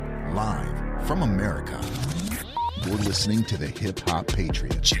Live from America, you're listening to the Hip Hop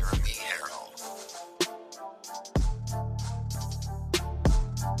Patriot, Jeremy Harrell.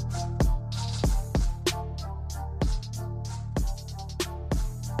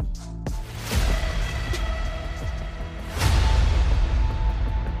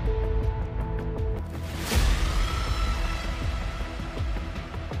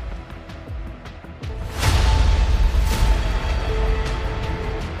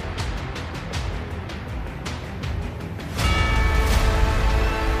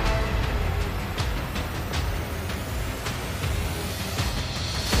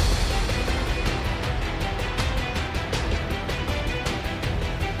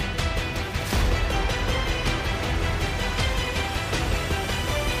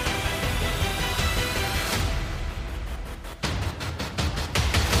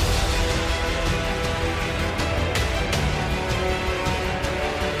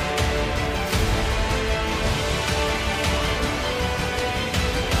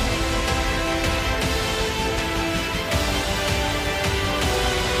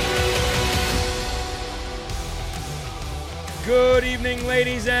 Good evening,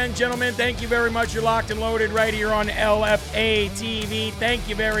 ladies and gentlemen. Thank you very much. You're locked and loaded right here on LFA TV. Thank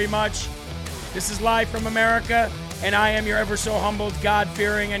you very much. This is Live from America, and I am your ever so humbled,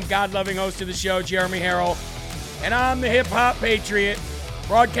 God-fearing, and God-loving host of the show, Jeremy Harrell. And I'm the hip-hop patriot,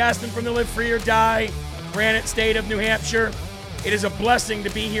 broadcasting from the Live Free or Die, Granite State of New Hampshire. It is a blessing to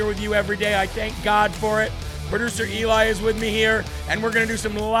be here with you every day. I thank God for it. Producer Eli is with me here, and we're going to do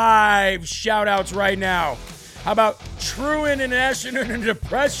some live shout-outs right now. How about Truin and Ashton under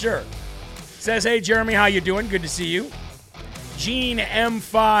pressure? Says, hey, Jeremy, how you doing? Good to see you. Gene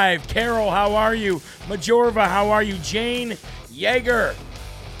M5. Carol, how are you? Majorva, how are you? Jane Yeager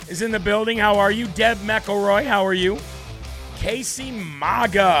is in the building. How are you? Deb McElroy, how are you? Casey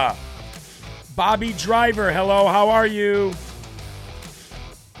Maga. Bobby Driver, hello, how are you?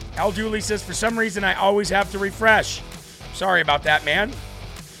 Al Dooley says, for some reason, I always have to refresh. Sorry about that, man.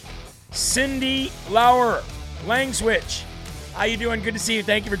 Cindy Lauer. Langswitch, how you doing? Good to see you.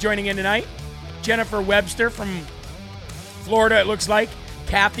 Thank you for joining in tonight. Jennifer Webster from Florida, it looks like.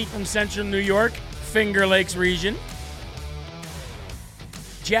 Kathy from Central New York, Finger Lakes region.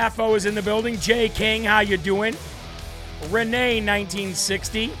 Jaffo is in the building. Jay King, how you doing? Renee,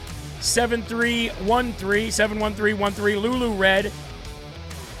 1960. 7313, Lulu Red.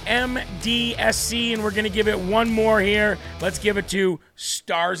 MDSC, and we're going to give it one more here. Let's give it to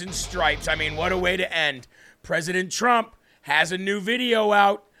Stars and Stripes. I mean, what a way to end. President Trump has a new video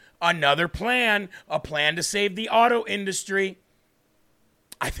out, another plan, a plan to save the auto industry.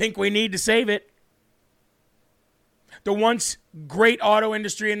 I think we need to save it. The once great auto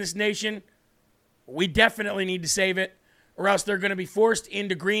industry in this nation, we definitely need to save it, or else they're going to be forced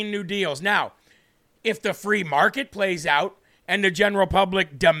into Green New Deals. Now, if the free market plays out and the general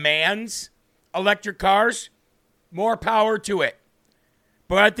public demands electric cars, more power to it.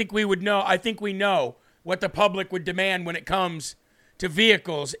 But I think we know what the public would demand when it comes to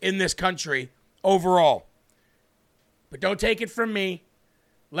vehicles in this country overall. But don't take it from me.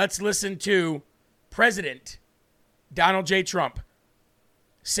 Let's listen to President Donald J. Trump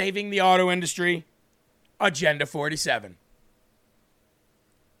saving the auto industry, Agenda 47.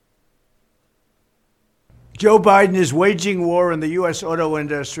 Joe Biden is waging war on the U.S. auto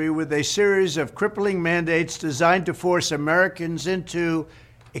industry with a series of crippling mandates designed to force Americans into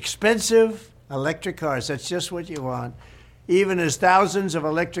expensive electric cars. That's just what you want. Even as thousands of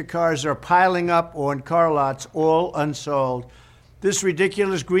electric cars are piling up on car lots, all unsold. This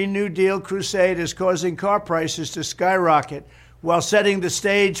ridiculous Green New Deal crusade is causing car prices to skyrocket while setting the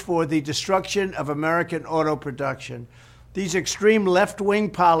stage for the destruction of American auto production. These extreme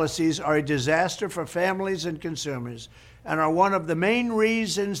left-wing policies are a disaster for families and consumers and are one of the main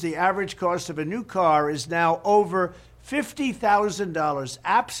reasons the average cost of a new car is now over $50,000.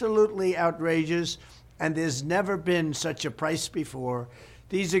 Absolutely outrageous, and there's never been such a price before.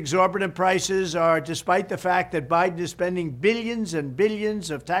 These exorbitant prices are despite the fact that Biden is spending billions and billions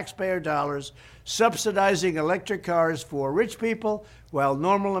of taxpayer dollars subsidizing electric cars for rich people, while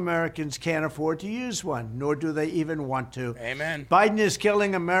normal Americans can't afford to use one, nor do they even want to. Amen. Biden is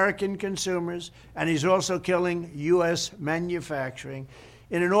killing American consumers, and he's also killing U.S. manufacturing.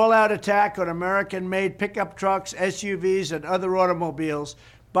 In an all-out attack on American-made pickup trucks, SUVs, and other automobiles,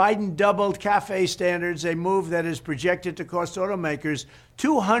 Biden doubled CAFE standards, a move that is projected to cost automakers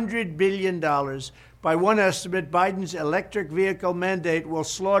 $200 billion. By one estimate, Biden's electric vehicle mandate will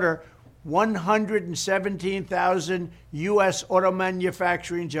slaughter 117,000 U.S. auto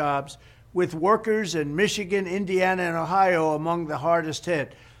manufacturing jobs, with workers in Michigan, Indiana, and Ohio among the hardest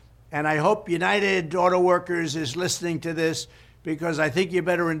hit. And I hope United Auto Workers is listening to this, because I think you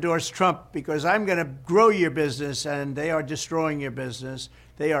better endorse Trump, because I'm going to grow your business, and they are destroying your business.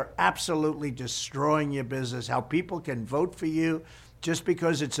 They are absolutely destroying your business. How people can vote for you just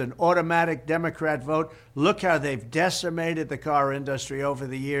because it's an automatic Democrat vote. Look how they've decimated the car industry over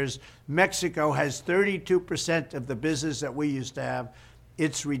the years. Mexico has 32% of the business that we used to have.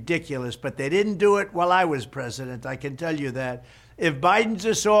 It's ridiculous, but they didn't do it while I was president. I can tell you that. If Biden's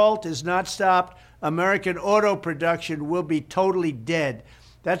assault is not stopped, American auto production will be totally dead.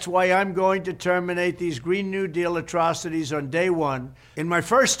 That's why I'm going to terminate these Green New Deal atrocities on day one. In my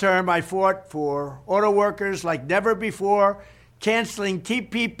first term, I fought for auto workers like never before, canceling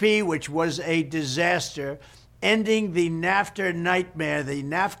TPP, which was a disaster, ending the NAFTA nightmare. The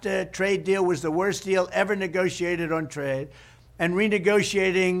NAFTA trade deal was the worst deal ever negotiated on trade, and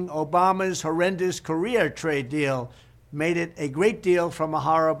renegotiating Obama's horrendous Korea trade deal made it a great deal from a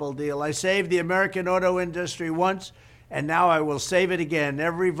horrible deal. I saved the American auto industry once, and now I will save it again.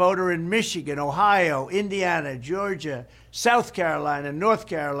 Every voter in Michigan, Ohio, Indiana, Georgia, South Carolina, North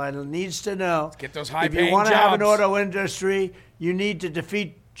Carolina needs to know, let's get those if high-paying you want to jobs. have an auto industry, you need to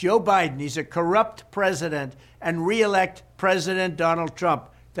defeat Joe Biden. He's a corrupt president, and re-elect President Donald Trump.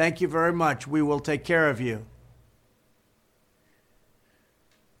 Thank you very much. We will take care of you.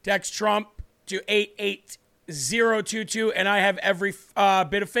 Text Trump to 88022, and I have every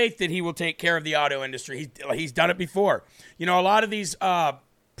bit of faith that he will take care of the auto industry. He's done it before. You know, a lot of these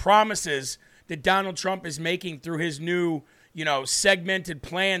promises that Donald Trump is making through his new, segmented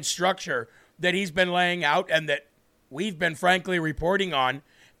plan structure that he's been laying out and that we've been frankly reporting on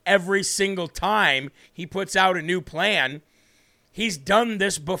every single time he puts out a new plan. He's done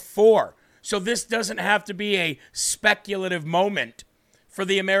this before. So this doesn't have to be a speculative moment for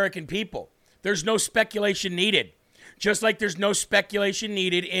the American people. There's no speculation needed. Just like there's no speculation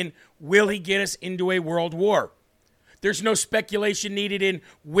needed in, will he get us into a world war? There's no speculation needed in,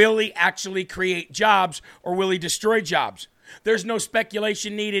 will he actually create jobs or will he destroy jobs? There's no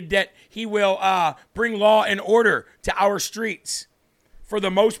speculation needed that he will bring law and order to our streets. For the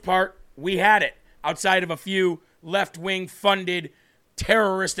most part, we had it, outside of a few left-wing funded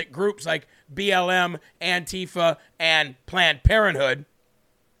terroristic groups like BLM, Antifa, and Planned Parenthood.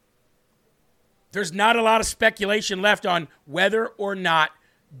 There's not a lot of speculation left on whether or not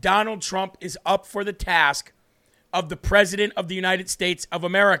Donald Trump is up for the task of the President of the United States of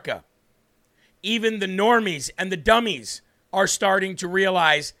America. Even the normies and the dummies are starting to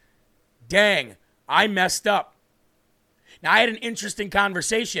realize, dang, I messed up. Now, I had an interesting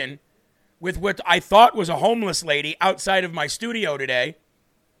conversation with what I thought was a homeless lady outside of my studio today.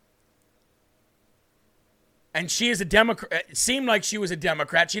 And she is a Democrat. It seemed like she was a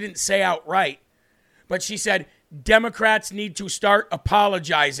Democrat. She didn't say outright. But she said Democrats need to start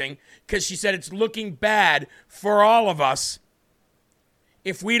apologizing because she said it's looking bad for all of us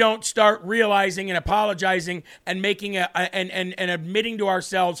if we don't start realizing and apologizing and making and admitting to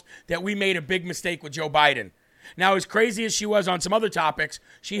ourselves that we made a big mistake with Joe Biden. Now, as crazy as she was on some other topics,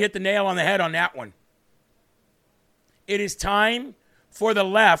 she hit the nail on the head on that one. It is time for the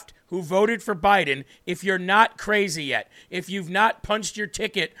left who voted for Biden, if you're not crazy yet, if you've not punched your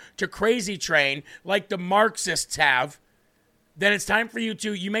ticket to Crazy Train like the Marxists have, then it's time for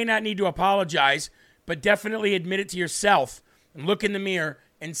you may not need to apologize, but definitely admit it to yourself and look in the mirror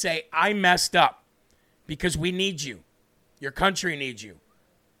and say, I messed up, because we need you. Your country needs you.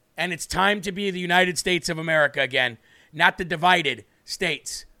 And it's time to be the United States of America again, not the divided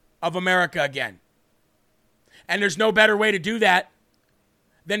states of America again. And there's no better way to do that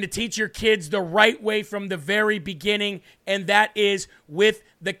than to teach your kids the right way from the very beginning, and that is with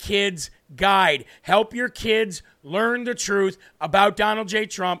the Kids Guide. Help your kids learn the truth about Donald J.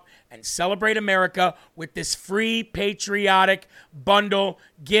 Trump and celebrate America with this free patriotic bundle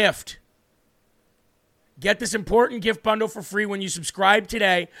gift. Get this important gift bundle for free when you subscribe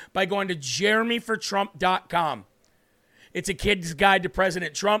today by going to jeremyfortrump.com. It's a kid's guide to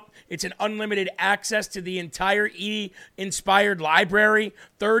President Trump. It's an unlimited access to the entire E-inspired library,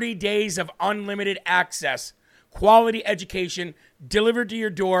 30 days of unlimited access, quality education delivered to your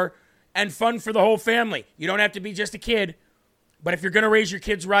door, and fun for the whole family. You don't have to be just a kid, but if you're going to raise your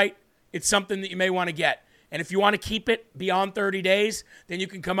kids right, it's something that you may want to get. And if you want to keep it beyond 30 days, then you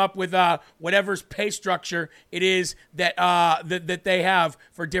can come up with whatever's pay structure it is that that they have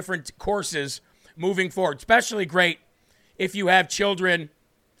for different courses moving forward. Especially great if you have children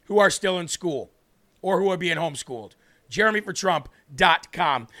who are still in school or who are being homeschooled.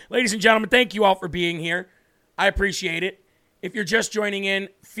 JeremyForTrump.com. Ladies and gentlemen, thank you all for being here. I appreciate it. If you're just joining in,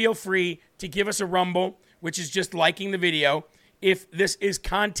 feel free to give us a rumble, which is just liking the video. if this is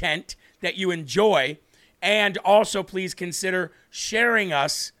content that you enjoy. And also, please consider sharing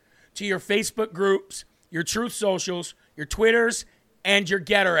us to your Facebook groups, your Truth Socials, your Twitters, and your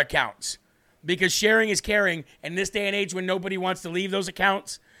Getter accounts. Because sharing is caring. In this day and age when nobody wants to leave those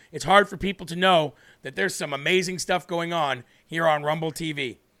accounts, it's hard for people to know that there's some amazing stuff going on here on Rumble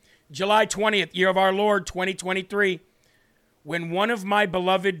TV. July 20th, year of our Lord, 2023. When one of my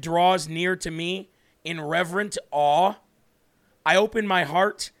beloved draws near to me in reverent awe, I open my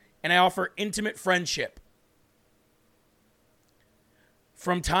heart and I offer intimate friendship.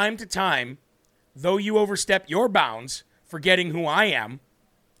 From time to time, though you overstep your bounds, forgetting who I am,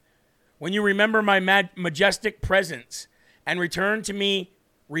 when you remember my majestic presence and return to me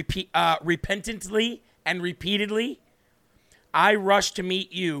repentantly and repeatedly, I rush to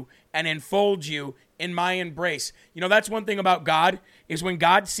meet you and enfold you in my embrace. You know, that's one thing about God, is when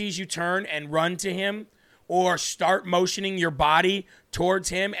God sees you turn and run to him, or start motioning your body towards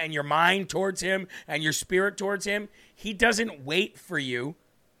him and your mind towards him and your spirit towards him, he doesn't wait for you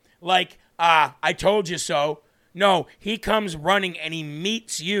like, I told you so. No, he comes running and he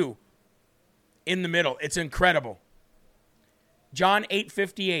meets you in the middle. It's incredible. John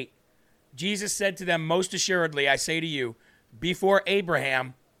 8:58. Jesus said to them, most assuredly, I say to you, before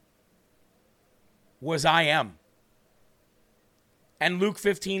Abraham was I am. And Luke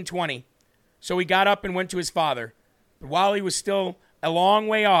 15:20. So he got up and went to his father. But while he was still a long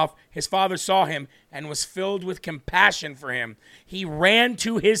way off, his father saw him and was filled with compassion for him. He ran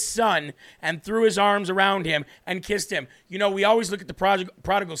to his son and threw his arms around him and kissed him. You know, we always look at the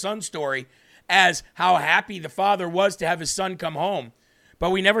prodigal son story as how happy the father was to have his son come home.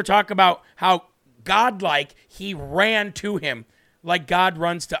 But we never talk about how God-like he ran to him like God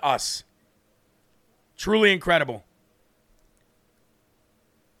runs to us. Truly incredible.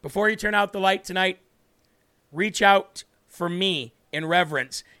 Before you turn out the light tonight, reach out for me in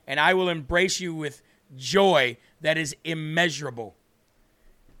reverence, and I will embrace you with joy that is immeasurable.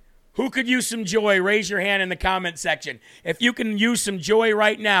 Who could use some joy? Raise your hand in the comment section. If you can use some joy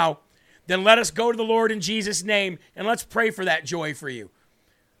right now, then let us go to the Lord in Jesus' name, and let's pray for that joy for you.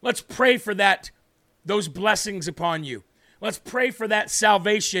 Let's pray for those blessings upon you. Let's pray for that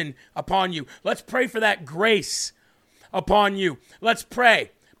salvation upon you. Let's pray for that grace upon you. Let's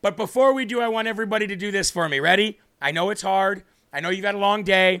pray. But before we do, I want everybody to do this for me. Ready? I know it's hard. I know you've had a long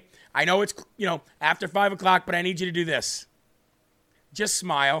day. I know it's, after 5 o'clock, but I need you to do this. Just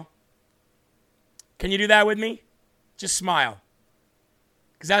smile. Can you do that with me? Just smile.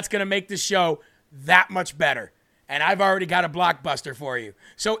 Because that's going to make this show that much better. And I've already got a blockbuster for you.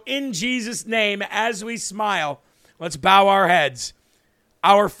 So in Jesus' name, as we smile, let's bow our heads.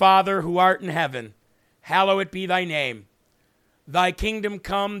 Our Father who art in heaven, hallowed be thy name. Thy kingdom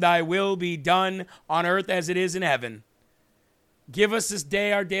come, thy will be done on earth as it is in heaven. Give us this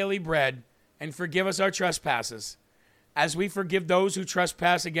day our daily bread, and forgive us our trespasses, as we forgive those who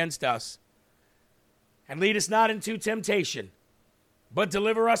trespass against us. And lead us not into temptation, but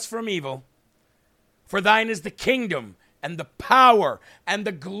deliver us from evil. For thine is the kingdom, and the power, and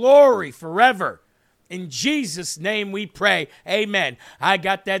the glory forever. In Jesus' name we pray. Amen. I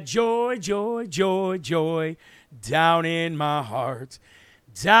got that joy, joy, joy, joy down in my heart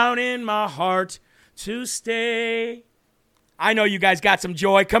to stay. I know you guys got some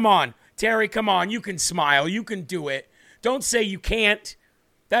joy. Come on. Terry, come on. You can smile. You can do it. Don't say you can't.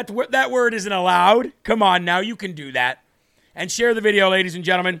 That word isn't allowed. Come on now. You can do that. And share the video, ladies and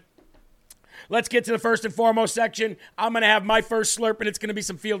gentlemen. Let's get to the first and foremost section. I'm going to have my first slurp, and it's going to be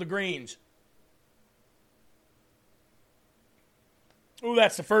some Field of Greens. Ooh,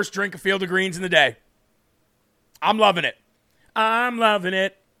 that's the first drink of Field of Greens in the day. I'm loving it. I'm loving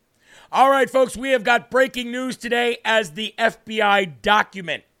it. All right, folks, we have got breaking news today as the FBI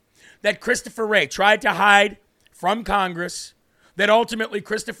document that Christopher Wray tried to hide from Congress, that ultimately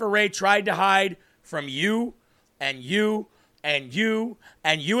Christopher Wray tried to hide from you and you and you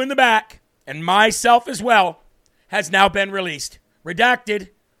and you in the back, and myself as well, has now been released. Redacted,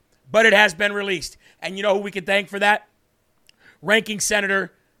 but it has been released. And you know who we can thank for that? Ranking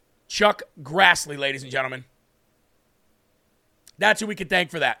Senator Chuck Grassley, ladies and gentlemen. That's who we can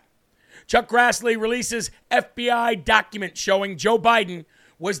thank for that. Chuck Grassley releases FBI document showing Joe Biden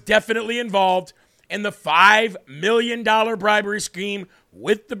was definitely involved in the $5 million bribery scheme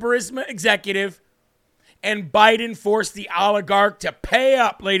with the Burisma executive, and Biden forced the oligarch to pay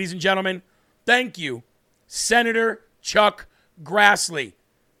up, ladies and gentlemen. Thank you, Senator Chuck Grassley.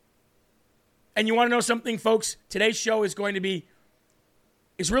 And you want to know something, folks? Today's show is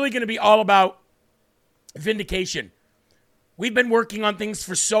really going to be all about vindication. We've been working on things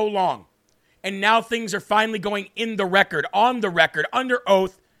for so long. And now things are finally going in the record, on the record, under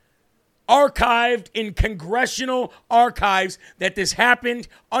oath, archived in congressional archives that this happened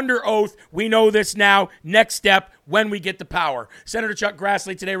under oath. We know this now. Next step, when we get the power. Senator Chuck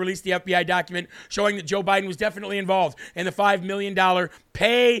Grassley today released the FBI document showing that Joe Biden was definitely involved in the $5 million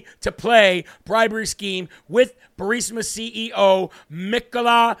pay-to-play bribery scheme with Burisma CEO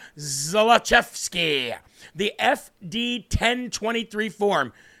Mykola Zlochevsky. The FD 1023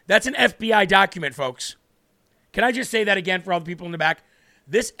 form. That's an FBI document, folks. Can I just say that again for all the people in the back?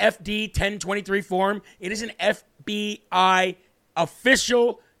 This FD 1023 form, it is an FBI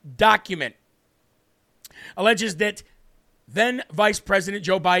official document. Alleges that then Vice President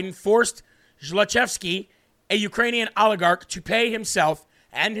Joe Biden forced Zlochevsky, a Ukrainian oligarch, to pay himself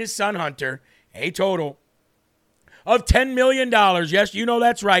and his son Hunter a total of $10 million. Yes, you know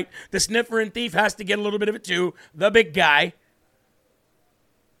that's right. The sniffer and thief has to get a little bit of it too. The big guy.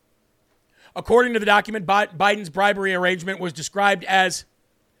 According to the document, Biden's bribery arrangement was described as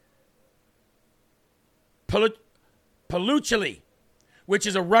Paluchili, which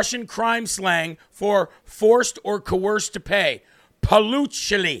is a Russian crime slang for forced or coerced to pay.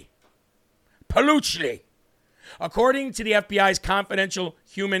 Paluchili. According to the FBI's confidential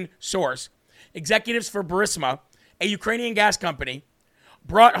human source, executives for Burisma, a Ukrainian gas company,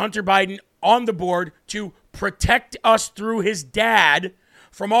 brought Hunter Biden on the board to protect us through his dad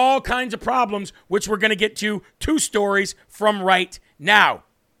from all kinds of problems, which we're going to get to 2 stories from right now.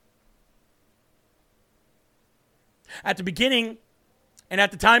 At the beginning, and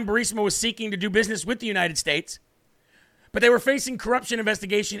at the time, Burisma was seeking to do business with the United States, but they were facing corruption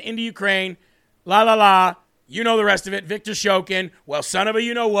investigation into Ukraine. You know the rest of it. Viktor Shokin, well, son of a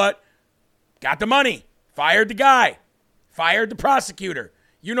you-know-what, got the money, fired the guy, fired the prosecutor.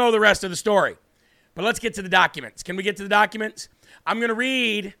 You know the rest of the story. But let's get to the documents. Can we get to the documents? I'm going to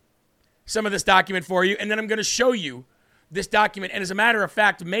read some of this document for you, and then I'm going to show you this document. And as a matter of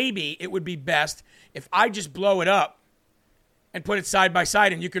fact, maybe it would be best if I just blow it up and put it side by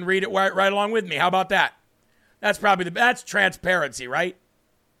side, and you can read it right along with me. How about that? That's that's transparency, right?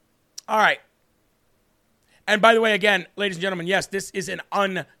 All right. And by the way, again, ladies and gentlemen, yes, this is an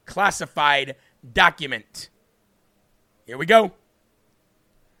unclassified document. Here we go.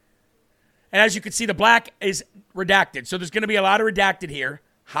 And as you can see, the black is redacted. So there's going to be a lot of redacted here.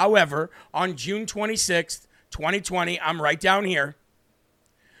 However, on June 26th, 2020, I'm right down here.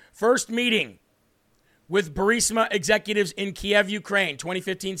 First meeting with Burisma executives in Kiev, Ukraine,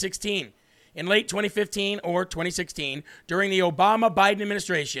 2015-16. In late 2015 or 2016, during the Obama-Biden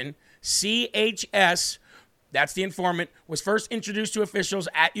administration, CHS, that's the informant, was first introduced to officials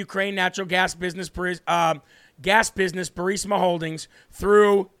at Ukraine natural gas business Burisma Holdings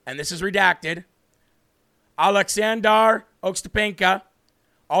through, and this is redacted, Alexander Ostapenko,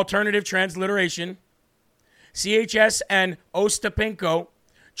 alternative transliteration. CHS and Ostapenko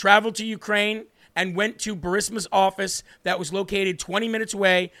traveled to Ukraine and went to Burisma's office that was located 20 minutes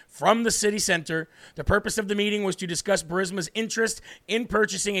away from the city center. The purpose of the meeting was to discuss Burisma's interest in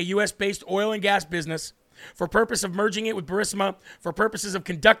purchasing a U.S.-based oil and gas business, for purpose of merging it with Burisma, for purposes of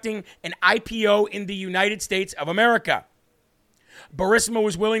conducting an IPO in the United States of America. Burisma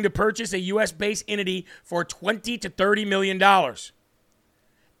was willing to purchase a U.S.-based entity for $20 to $30 million.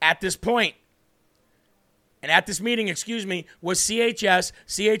 At this point, and at this meeting, was CHS,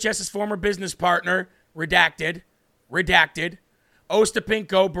 CHS's former business partner, redacted, Ostapenko,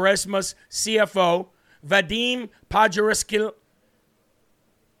 Burisma's CFO, Vadim Podgorskil,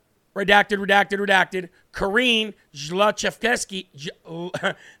 redacted, Karine Zlochevsky,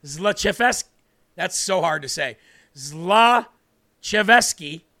 that's so hard to say,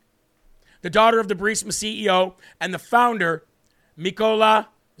 Zlochevsky, the daughter of the Burisma CEO, and the founder, Mykola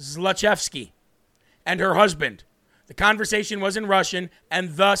Zlochevsky, and her husband. The conversation was in Russian,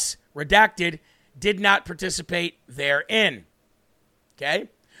 and thus, redacted, did not participate therein. Okay?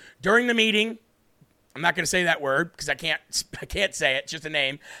 During the meeting, I'm not going to say that word because I can't say it, it's just a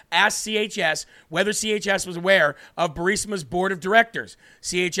name, asked CHS whether CHS was aware of Burisma's board of directors.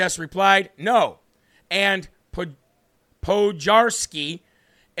 CHS replied, no. And Podgorský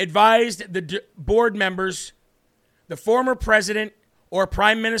advised the board members, the former president or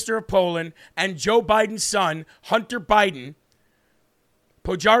prime minister of Poland, and Joe Biden's son, Hunter Biden.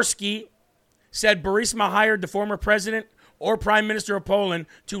 Podgorský said Burisma hired the former president or prime minister of Poland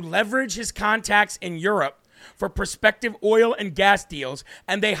to leverage his contacts in Europe for prospective oil and gas deals,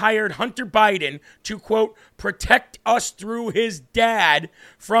 and they hired Hunter Biden to, quote, protect us through his dad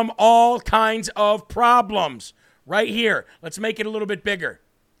from all kinds of problems. Right here. Let's make it a little bit bigger.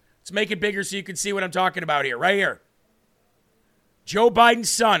 Let's make it bigger so you can see what I'm talking about here. Right here. Joe Biden's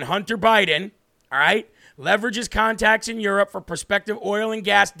son, Hunter Biden, all right, leverages contacts in Europe for prospective oil and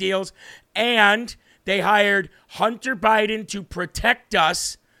gas deals, and they hired Hunter Biden to protect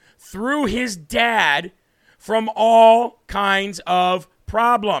us through his dad from all kinds of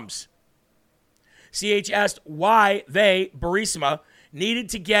problems. CH asked why they, Burisma, needed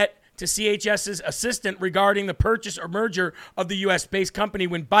to get to CHS's assistant regarding the purchase or merger of the U.S.-based company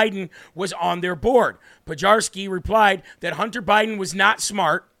when Biden was on their board. Pajarski replied that Hunter Biden was not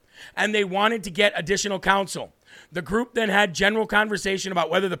smart and they wanted to get additional counsel. The group then had general conversation about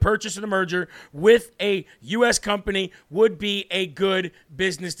whether the purchase or the merger with a U.S. company would be a good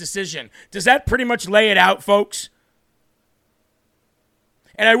business decision. Does that pretty much lay it out, folks?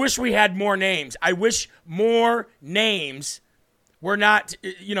 And I wish we had more names. I wish more names were not,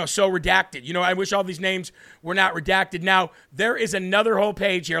 so redacted. I wish all these names were not redacted. Now, there is another whole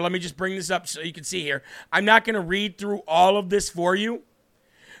page here. Let me just bring this up so you can see here. I'm not going to read through all of this for you,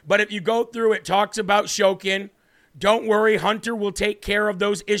 but if you go through, it talks about Shokin. Don't worry, Hunter will take care of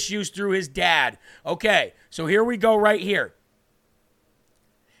those issues through his dad. Okay, so here we go right here.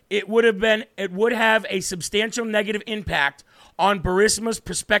 It would have a substantial negative impact on Burisma's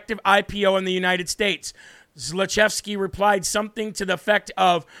prospective IPO in the United States. Zlochevsky replied something to the effect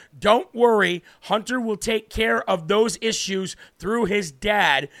of, don't worry, Hunter will take care of those issues through his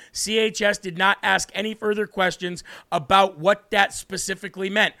dad. CHS did not ask any further questions about what that specifically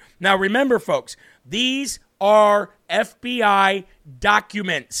meant. Now remember, folks, these are FBI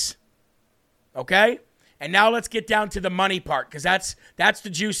documents. Okay? And now let's get down to the money part, because that's the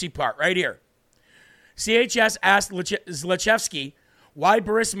juicy part right here. CHS asked Zlochevsky why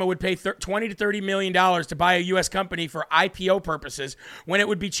Burisma would pay $20 to $30 million to buy a U.S. company for IPO purposes when it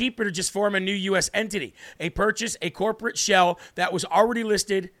would be cheaper to just form a new U.S. entity, a corporate shell that was already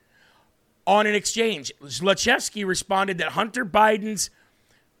listed on an exchange. Zlochevsky responded that Hunter Biden's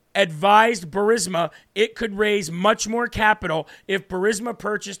advised Burisma it could raise much more capital if Burisma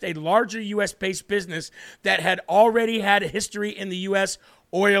purchased a larger U.S.-based business that had already had a history in the U.S.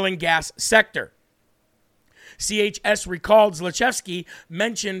 oil and gas sector. CHS recalled Zlochevsky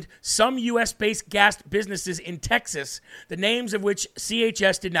mentioned some U.S.-based gas businesses in Texas, the names of which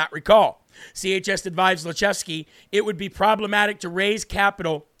CHS did not recall. CHS advised Zlochevsky it would be problematic to raise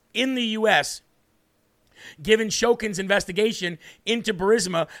capital in the U.S. given Shokin's investigation into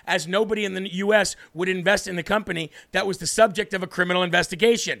Burisma, as nobody in the U.S. would invest in the company that was the subject of a criminal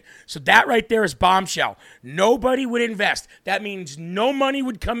investigation. So that right there is bombshell. Nobody would invest. That means no money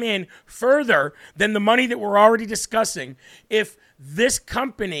would come in further than the money that we're already discussing if this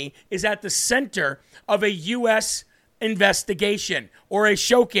company is at the center of a U.S. investigation or a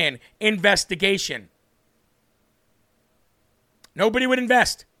Shokin investigation. Nobody would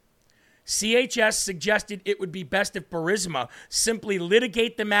invest. CHS suggested it would be best if Burisma simply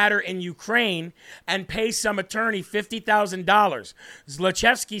litigate the matter in Ukraine and pay some attorney $50,000.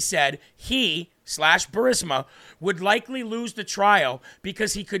 Zlochevsky said he/Burisma would likely lose the trial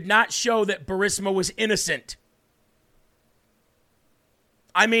because he could not show that Burisma was innocent.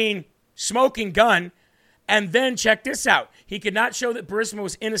 I mean, smoking gun. And then check this out. He could not show that Burisma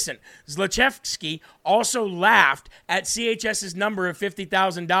was innocent. Zlochevsky also laughed at CHS's number of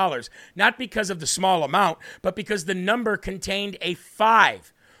 $50,000, not because of the small amount, but because the number contained a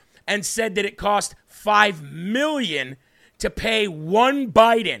 5, and said that it cost $5 million to pay one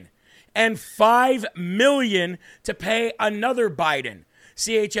Biden and $5 million to pay another Biden.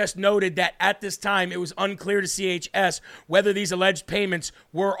 CHS noted that at this time it was unclear to CHS whether these alleged payments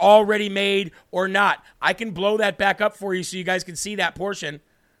were already made or not. I can blow that back up for you so you guys can see that portion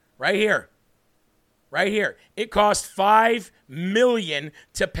right here. Right here. It cost $5 million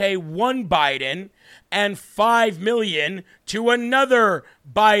to pay one Biden and $5 million to another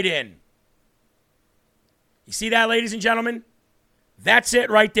Biden. You see that, ladies and gentlemen? That's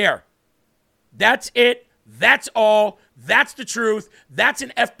it right there. That's it. That's all. That's the truth. That's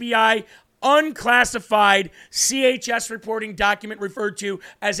an FBI unclassified CHS reporting document referred to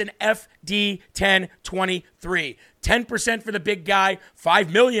as an FD 1023. 10% for the big guy,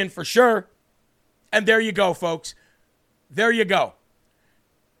 $5 million for sure. And there you go, folks. There you go.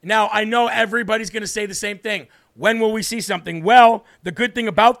 Now, I know everybody's going to say the same thing. When will we see something? Well, the good thing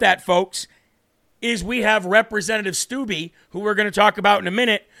about that, folks, is we have Representative Steube, who we're going to talk about in a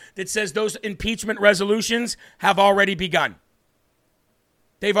minute, that says those impeachment resolutions have already begun.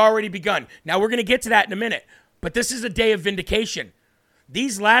 They've already begun. Now, we're going to get to that in a minute, but this is a day of vindication.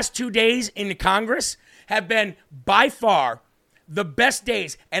 These last 2 days in Congress have been by far the best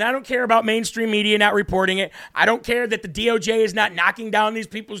days, and I don't care about mainstream media not reporting it. I don't care that the DOJ is not knocking down these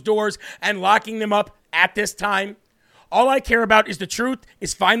people's doors and locking them up at this time. All I care about is the truth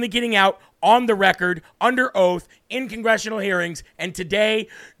is finally getting out on the record, under oath, in congressional hearings. And today,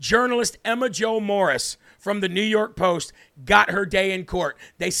 journalist Emma Jo Morris from the New York Post got her day in court.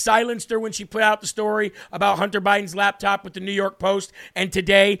 They silenced her when she put out the story about Hunter Biden's laptop with the New York Post, and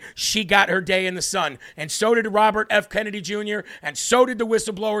today she got her day in the sun. And so did Robert F. Kennedy Jr., and so did the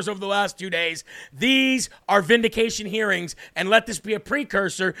whistleblowers over the last 2 days. These are vindication hearings, and let this be a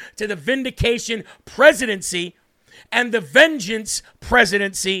precursor to the vindication presidency and the vengeance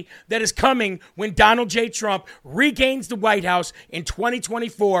presidency that is coming when Donald J. Trump regains the White House in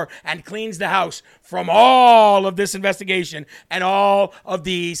 2024 and cleans the House from all of this investigation and all of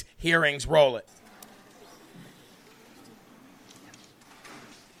these hearings. Roll it.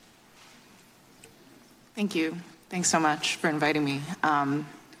 Thank you. Thanks so much for inviting me.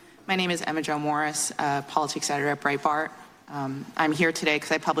 My name is Emma Jo Morris, politics editor at Breitbart. I'm here today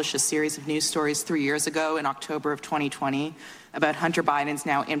because I published a series of news stories 3 years ago in October of 2020 about Hunter Biden's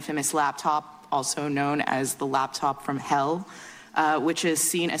now infamous laptop, also known as the laptop from hell, which is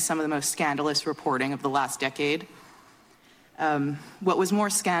seen as some of the most scandalous reporting of the last decade. What was more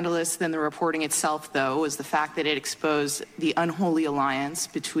scandalous than the reporting itself, though, was the fact that it exposed the unholy alliance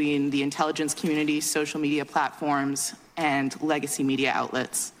between the intelligence community, social media platforms, and legacy media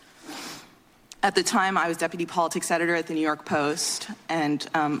outlets. At the time, I was deputy politics editor at the New York Post, and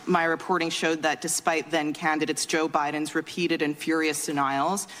my reporting showed that despite then-candidates Joe Biden's repeated and furious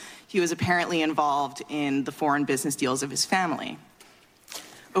denials, he was apparently involved in the foreign business deals of his family.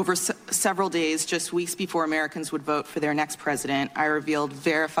 Over several days, just weeks before Americans would vote for their next president, I revealed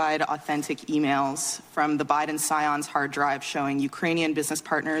verified, authentic emails from the Biden Scion's hard drive showing Ukrainian business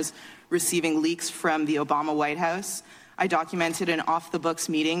partners receiving leaks from the Obama White House. I documented an off-the-books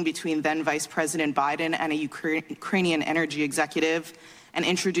meeting between then Vice President Biden and a Ukrainian energy executive and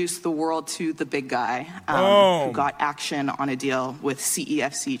introduced the world to the big guy who got action on a deal with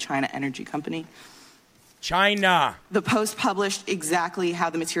CEFC, China Energy Company. China. The Post published exactly how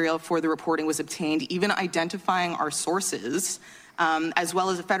the material for the reporting was obtained, even identifying our sources, as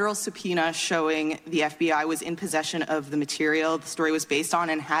well as a federal subpoena showing the FBI was in possession of the material the story was based on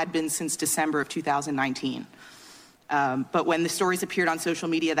and had been since December of 2019. But when the stories appeared on social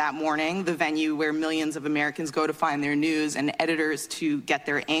media that morning, the venue where millions of Americans go to find their news and editors to get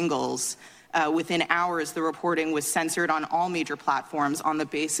their angles, within hours, the reporting was censored on all major platforms on the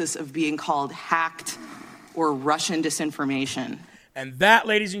basis of being called hacked or Russian disinformation. And that,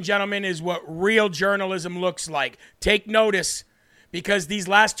 ladies and gentlemen, is what real journalism looks like. Take notice, because these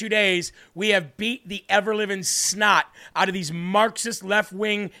last 2 days, we have beat the ever-living snot out of these Marxist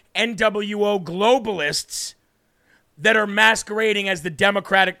left-wing NWO globalists that are masquerading as the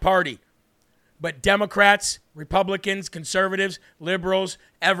Democratic Party. But Democrats, Republicans, conservatives, liberals,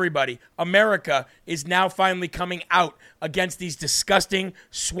 everybody, America is now finally coming out against these disgusting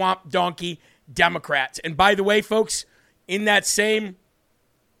swamp donkey Democrats. And by the way, folks, in that same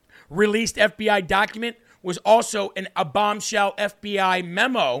released FBI document was also a bombshell FBI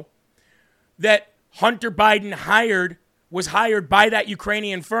memo that Hunter Biden was hired by that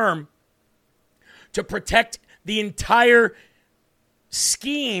Ukrainian firm to protect the entire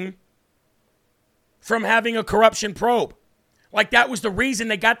scheme from having a corruption probe. Like, that was the reason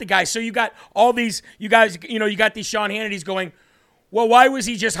they got the guy. So you got all these, you guys, you got these Sean Hannitys going, well, why was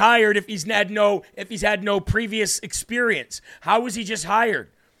he just hired if he's had no previous experience? How was he just hired?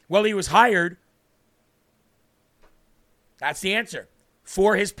 Well, he was hired. That's the answer.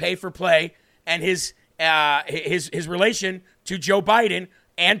 For his pay for play and his relation to Joe Biden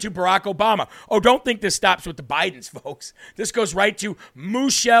and to Barack Obama. Oh, don't think this stops with the Bidens, folks. This goes right to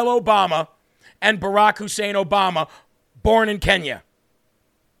Michelle Obama and Barack Hussein Obama, born in Kenya.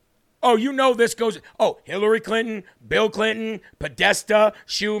 Oh, this goes, Hillary Clinton, Bill Clinton, Podesta,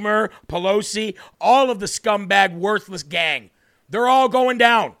 Schumer, Pelosi, all of the scumbag, worthless gang. They're all going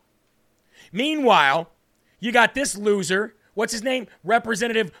down. Meanwhile, you got this loser, what's his name?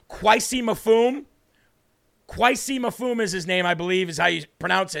 Representative Kwesi Mafum. Kwesi Mafum is his name, I believe, is how you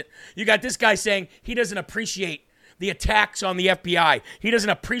pronounce it. You got this guy saying he doesn't appreciate the attacks on the FBI. He doesn't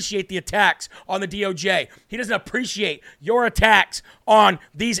appreciate the attacks on the DOJ. He doesn't appreciate your attacks on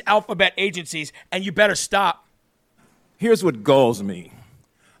these alphabet agencies, and you better stop. Here's what galls me.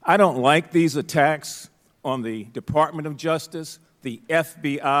 I don't like these attacks on the Department of Justice, the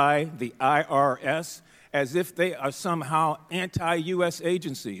FBI, the IRS, as if they are somehow anti-U.S.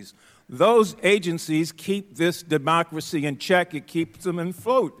 agencies. Those agencies keep this democracy in check. It keeps them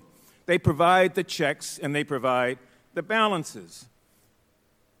afloat. They provide the checks and they provide the balances.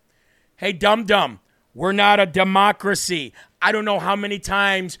 Hey, dum-dum, we're not a democracy. I don't know how many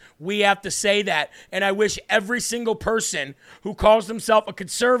times we have to say that. And I wish every single person who calls themselves a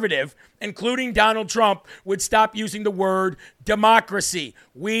conservative, including Donald Trump, would stop using the word democracy.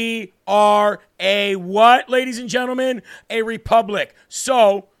 We are a what, ladies and gentlemen? A republic.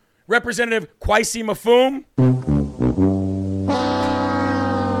 So, Representative Kwesi Mafum,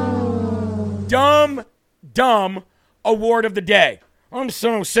 dumb award of the day. I'm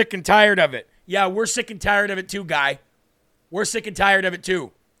so sick and tired of it. Yeah, we're sick and tired of it too, guy. We're sick and tired of it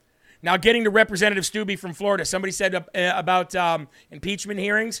too. Now, getting to Representative Steube from Florida. Somebody said about impeachment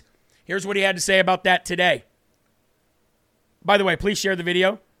hearings. Here's what he had to say about that today. By the way, please share the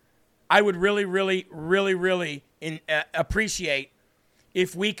video. I would really appreciate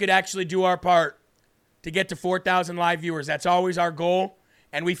if we could actually do our part to get to 4,000 live viewers. That's always our goal.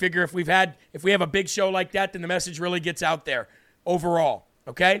 And we figure if we have a big show like that, then the message really gets out there overall.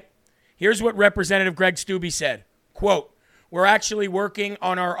 Okay? Here's what Representative Greg Steube said. Quote, "We're actually working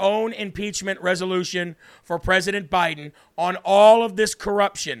on our own impeachment resolution for President Biden on all of this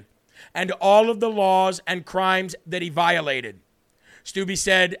corruption and all of the laws and crimes that he violated," Steube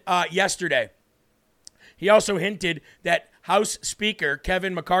said yesterday. He also hinted that House Speaker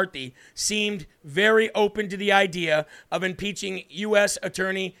Kevin McCarthy seemed very open to the idea of impeaching U.S.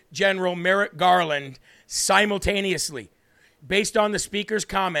 Attorney General Merrick Garland simultaneously. Based on the Speaker's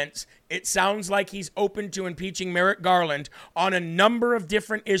comments, it sounds like he's open to impeaching Merrick Garland on a number of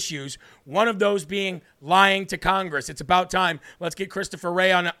different issues, one of those being lying to Congress. It's about time. Let's get Christopher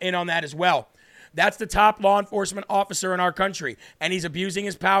Wray in on that as well. That's the top law enforcement officer in our country, and he's abusing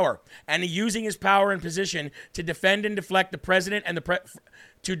his power and using his power and position to defend and deflect the president and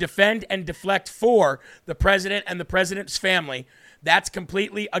to defend and deflect for the president and the president's family. That's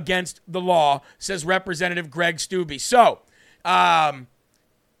completely against the law, says Representative Greg Steube. So,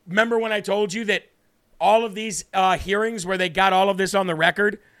 remember when I told you that all of these hearings where they got all of this on the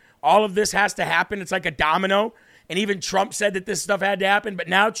record, all of this has to happen. It's like a domino. And even Trump said that this stuff had to happen. But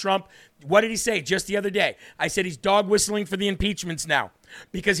now Trump, what did he say just the other day? I said he's dog whistling for the impeachments now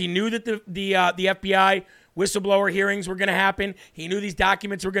because he knew that the FBI whistleblower hearings were going to happen. He knew these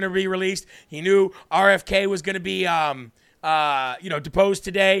documents were going to be released. He knew RFK was going to be deposed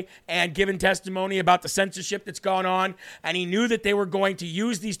today and given testimony about the censorship that's gone on. And he knew that they were going to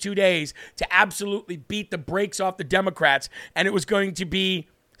use these 2 days to absolutely beat the brakes off the Democrats. And it was going to be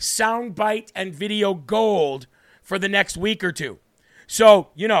soundbite and video gold for the next week or two. So,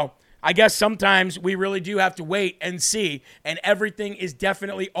 I guess sometimes we really do have to wait and see, and everything is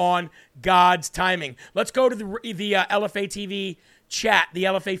definitely on God's timing. Let's go to the LFA TV chat, the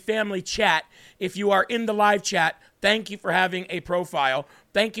LFA family chat. If you are in the live chat, thank you for having a profile.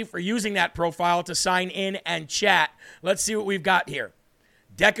 Thank you for using that profile to sign in and chat. Let's see what we've got here.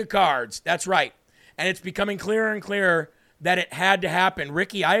 Deck of cards, that's right. And it's becoming clearer and clearer that it had to happen.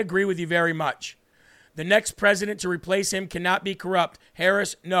 Ricky, I agree with you very much. The next president to replace him cannot be corrupt.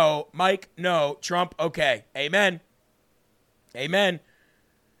 Harris, no. Mike, no. Trump, okay. Amen. Amen.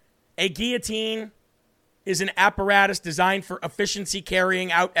 A guillotine is an apparatus designed for efficiency carrying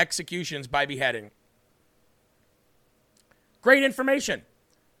out executions by beheading. Great information.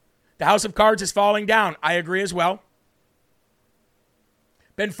 The House of Cards is falling down. I agree as well.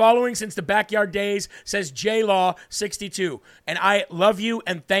 Been following since the backyard days, says J-Law 62. And I love you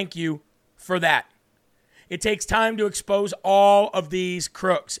and thank you for that. It takes time to expose all of these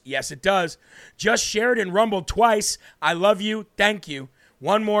crooks. Yes, it does. Just shared and rumbled twice. I love you. Thank you.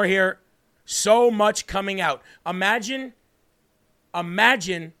 One more here. So much coming out. Imagine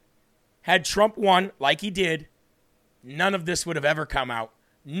had Trump won like he did, none of this would have ever come out.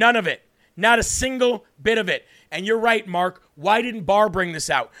 None of it. Not a single bit of it. And you're right, Mark. Why didn't Barr bring this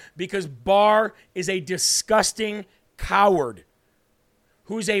out? Because Barr is a disgusting coward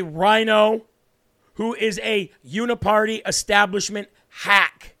who's a rhino, who is a uniparty establishment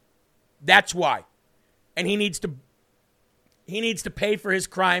hack. That's why. And he needs to pay for his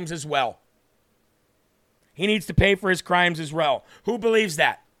crimes as well. He needs to pay for his crimes as well. Who believes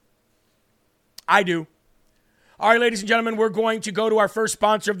that? I do. All right, ladies and gentlemen, we're going to go to our first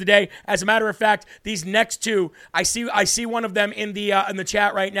sponsor of the day. As a matter of fact, these next two, I see one of them in the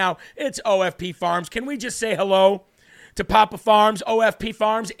chat right now. It's OFP Farms. Can we just say hello to Papa Farms, OFP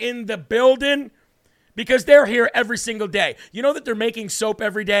Farms in the building? Because they're here every single day. You know that they're making soap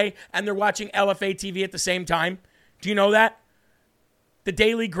every day and they're watching LFA TV at the same time? Do you know that? The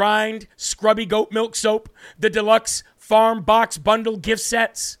Daily Grind, Scrubby Goat Milk Soap, the Deluxe Farm Box Bundle gift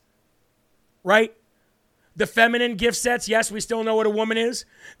sets, right? The feminine gift sets, yes, we still know what a woman is.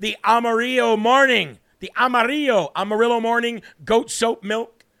 The Amarillo Morning Goat Soap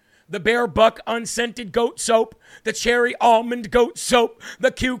Milk. the Bear Buck unscented goat soap, the cherry almond goat soap,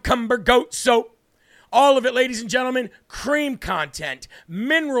 the cucumber goat soap. All of it, ladies and gentlemen, cream content,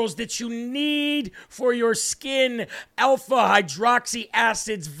 minerals that you need for your skin, alpha hydroxy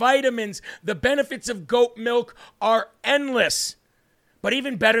acids, vitamins. The benefits of goat milk are endless. But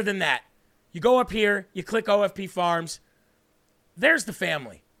even better than that, you go up here, you click OFP Farms. There's the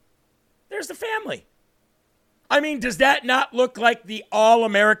family. There's the family. I mean, does that not look like the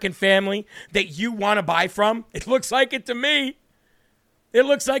all-American family that you want to buy from? It looks like it to me. It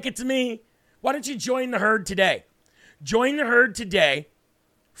looks like it to me. Why don't you join the herd today? Join the herd today,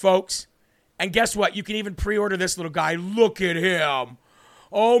 folks. And guess what? You can even pre-order this little guy. Look at him.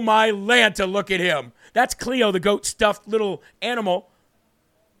 Oh, my Lanta, look at him. That's Cleo, the goat-stuffed little animal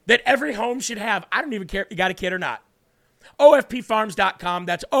that every home should have. I don't even care if you got a kid or not. OFPfarms.com.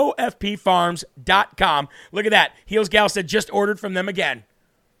 That's OFPfarms.com. Look at that. Heels Gal said just ordered from them again.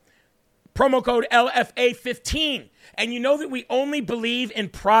 Promo code LFA15. And you know that we only believe in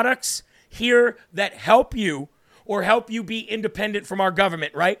products here that help you or help you be independent from our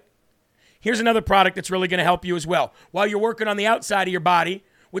government, right? Here's another product that's really going to help you as well. While you're working on the outside of your body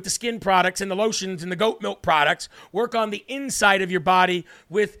with the skin products and the lotions and the goat milk products, work on the inside of your body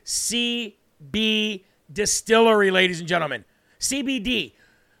with CB Distillery, ladies and gentlemen. CBD.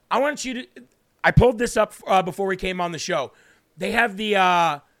 I want you to... I pulled this up before we came on the show. They have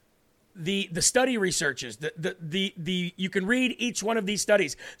the study researches. You can read each one of these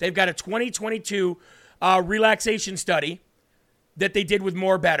studies. They've got a 2022 relaxation study that they did with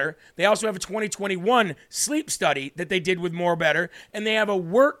More Better. They also have a 2021 sleep study that they did with More Better, and they have a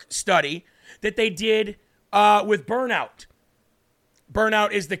work study that they did with Burnout.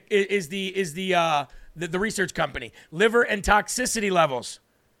 Burnout is the research company. Liver and toxicity levels.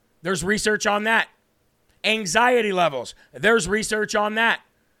 There's research on that. Anxiety levels. There's research on that.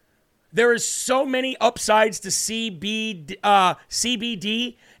 There is so many upsides to CBD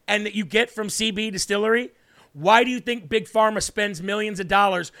and that you get from CB Distillery. Why do you think Big Pharma spends millions of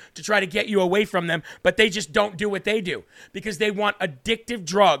dollars to try to get you away from them, but they just don't do what they do? Because they want addictive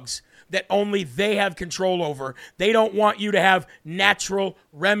drugs that only they have control over. They don't want you to have natural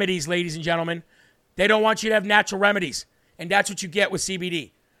remedies, ladies and gentlemen. They don't want you to have natural remedies. And that's what you get with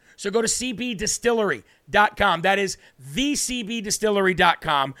CBD. So go to cbdistillery.com. That is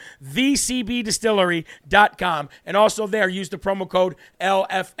thecbdistillery.com, thecbdistillery.com. And also there, use the promo code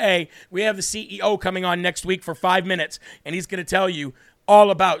LFA. We have the CEO coming on next week for 5 minutes, and he's going to tell you all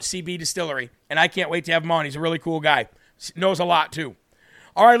about CB Distillery. And I can't wait to have him on. He's a really cool guy. Knows a lot, too.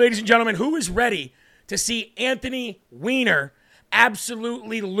 All right, ladies and gentlemen, who is ready to see Anthony Weiner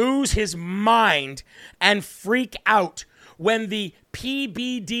absolutely lose his mind and freak out when the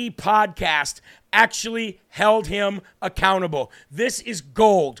PBD podcast actually held him accountable? This is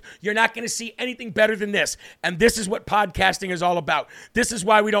gold. You're not going to see anything better than this. And this is what podcasting is all about. This is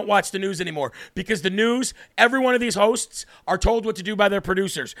why we don't watch the news anymore. Because the news, every one of these hosts are told what to do by their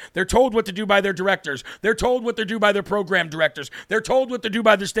producers. They're told what to do by their directors. They're told what to do by their program directors. They're told what to do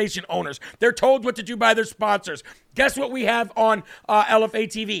by their station owners. They're told what to do by their sponsors. Guess what we have on LFA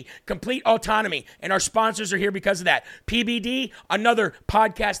TV? Complete autonomy. And our sponsors are here because of that. PBD, another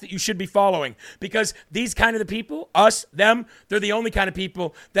podcast that you should be following. Because these kind of the people, us, them, they're the only kind of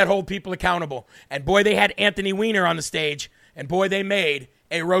people that hold people accountable. And boy, they had Anthony Weiner on the stage. And boy, they made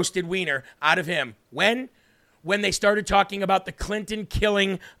a roasted wiener out of him. When? When they started talking about the Clinton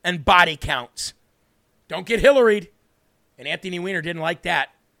killing and body counts. Don't get Hillaried. And Anthony Weiner didn't like that.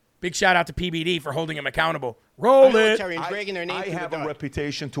 Big shout out to PBD for holding him accountable. Roll it. I have a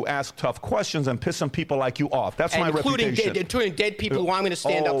reputation to ask tough questions and piss some people like you off. That's my reputation. Including dead people who I'm going to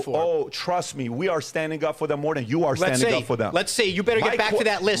stand up for. Oh, trust me. We are standing up for them more than you are standing up for them. Let's see. You better get back to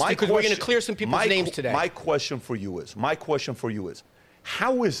that list because we're going to clear some people's names today. My question for you is,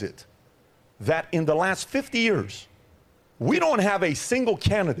 how is it that in the last 50 years, we don't have a single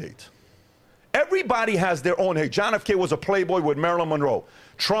candidate? Everybody has their own. Hey, John F. K. was a playboy with Marilyn Monroe.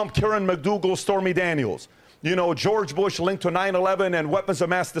 Trump, Karen McDougal, Stormy Daniels. You know, George Bush linked to 9/11 and weapons of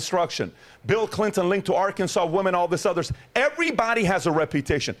mass destruction. Bill Clinton linked to Arkansas women, all this others. Everybody has a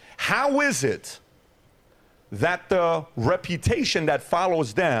reputation. How is it that the reputation that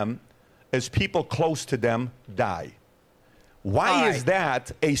follows them is people close to them die? Why is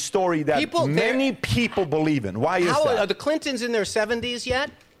that a story that many people believe in? Why is that? Are the Clintons in their 70s yet?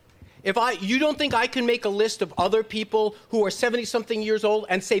 You don't think I can make a list of other people who are 70-something years old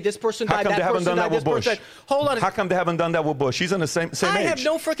and say this person died, that person died, this person died? Hold on. How come they haven't done that with Bush? He's in the same age. I have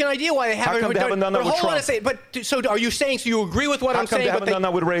no freaking idea why they haven't. How come they haven't done that with Trump? Hold on a second. So are you saying, so you agree with what I'm saying? How come they haven't done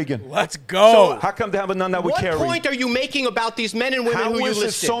that with Reagan? Let's go. So how come they haven't done that with Kerry? What point are you making about these men and women who you listed? How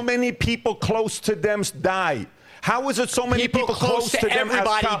is it so many people close to them died? How is it so many people close to them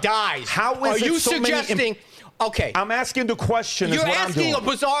everybody dies? How is are you it so suggesting? Many Okay. I'm asking the question. You're asking a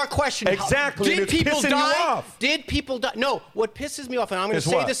bizarre question. Exactly. Did people die? You off. Did people die? No. What pisses me off, and I'm going to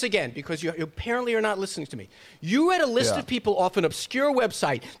say this again because you apparently are not listening to me. You read a list of people off an obscure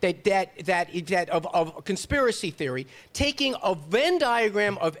website of conspiracy theory, taking a Venn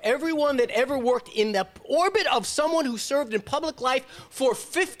diagram of everyone that ever worked in the orbit of someone who served in public life for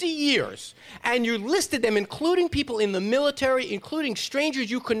 50 years, and you listed them, including people in the military, including strangers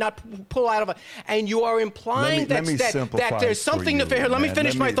you could not pull out of a, and you are implying that there's something nefarious. Let me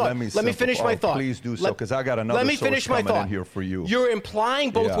finish my thought. Let me finish my thought. Please do so, because I got another source coming in here for you. You're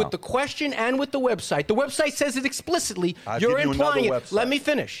implying both with the question and with the website. The website says it explicitly. You're implying it. Let me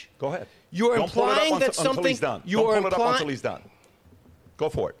finish. Go ahead. You're implying that something. You are implying until he's done. Go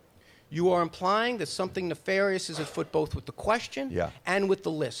for it. You are implying that something nefarious is afoot both with the question and with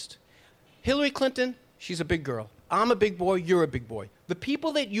the list. Hillary Clinton, she's a big girl. I'm a big boy. You're a big boy. The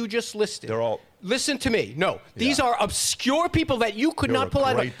people that you just listed. They're all. Listen to me. No, these are obscure people that you could not pull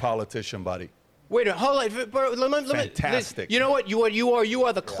out. You're a great politician, buddy. Wait a minute, hold on. Fantastic. You know what? You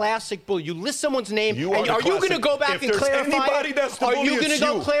are the classic bully. You list someone's name, and are you going to go back and clarify? Anybody that's the bully, are you going to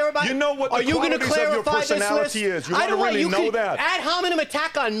go clarify? You know what the qualities of your personality is. You want to really know that. Ad hominem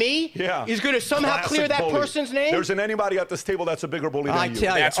attack on me is going to somehow clear that person's name? There isn't anybody at this table that's a bigger bully than you. I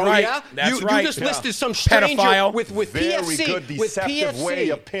tell you. That's right. Yeah? That's right. You just listed some stranger pedophile with PFC. Very good, deceptive way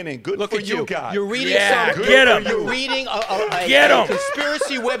of pinning. Good for you guys. You're reading get him. You're reading a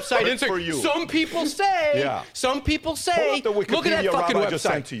conspiracy website. Good for you. Some people say. Yeah. Some people say, look at that fucking website. I just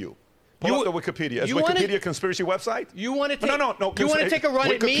sent to you. Pull up the Wikipedia. Is Wikipedia a conspiracy website? You want to take? No. You want to take a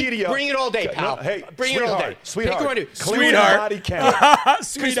run at me? Bring it all day, pal. Hey, bring it all day. Sweetheart. Sweetheart. Body count.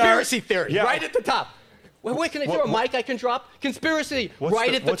 Conspiracy theory. Right at the top. Where can I throw a mic I can drop? Conspiracy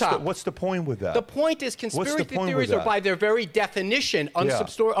right at the top. What's the point with that? The point is conspiracy theories are by their very definition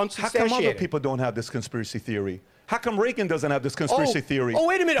unsubstantiated. How come other people don't have this conspiracy theory? How come Reagan doesn't have this conspiracy theory? Oh,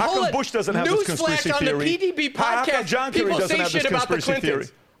 wait a minute. How come Bush doesn't have this conspiracy theory? On the PDB podcast, how come John Kerry doesn't have this conspiracy theory?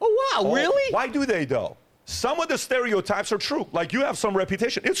 Oh, wow, really? Why do they, though? Some of the stereotypes are true. Like, you have some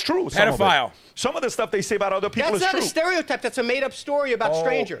reputation. It's true. Pedophile. Some of the stuff they say about other people is true. That's not a stereotype. That's a made-up story about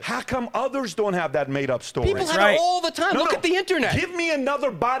strangers. How come others don't have that made-up story? People have it all the time. Look at the internet. Give me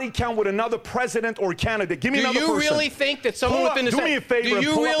another body count with another president or candidate. Give me another person. Do you really think that someone within the... Do me a favor and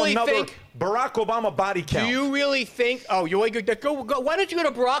pull up another Barack Obama body count. Do you really think... Oh, why don't you go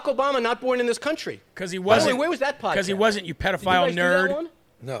to Barack Obama, not born in this country? Because he wasn't. Where was that podcast? Because he wasn't, you pedophile nerd.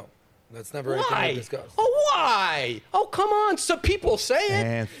 No. That's never anything we discussed. Oh, why? Oh, come on. Some people say it.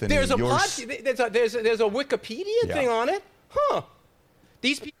 Anthony, there's a Wikipedia thing on it. Huh.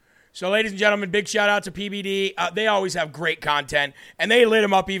 These people. So, ladies and gentlemen, big shout out to PBD. They always have great content, and they lit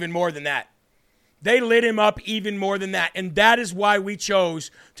him up even more than that. And that is why we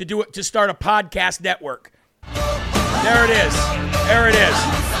chose to start a podcast network. There it is.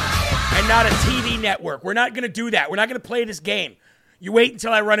 And not a TV network. We're not going to do that. We're not going to play this game. You wait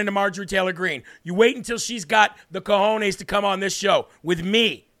until I run into Marjorie Taylor Greene. You wait until she's got the cojones to come on this show with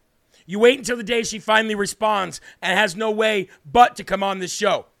me. You wait until the day she finally responds and has no way but to come on this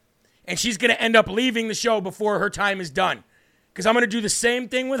show. And she's going to end up leaving the show before her time is done. Because I'm going to do the same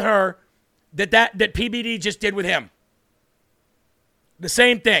thing with her that PBD just did with him. The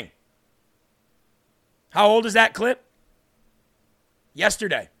same thing. How old is that clip?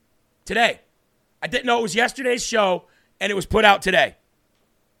 Yesterday. Today. I didn't know it was yesterday's show. And it was put out today.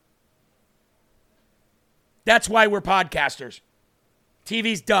 That's why we're podcasters.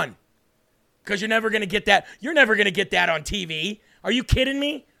 TV's done. Because you're never going to get that. You're never going to get that on TV. Are you kidding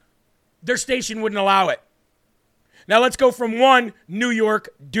me? Their station wouldn't allow it. Now let's go from one New York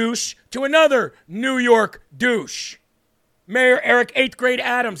douche to another New York douche. Mayor Eric 8th grade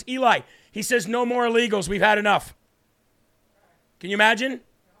Adams, Eli. He says no more illegals. We've had enough. Can you imagine?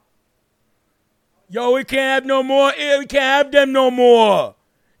 Yo, we can't have no more. We can't have them no more.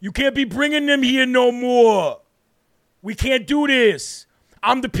 You can't be bringing them here no more. We can't do this.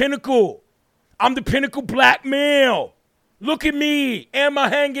 I'm the pinnacle. I'm the pinnacle black male. Look at me and my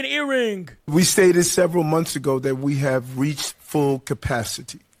hanging earring. We stated several months ago that we have reached full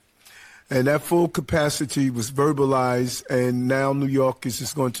capacity. And that full capacity was verbalized, and now New York is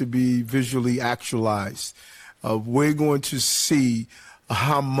just going to be visually actualized. We're going to see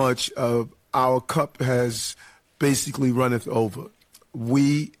how much of our cup has basically runneth over.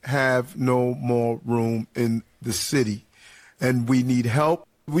 We have no more room in the city, and we need help.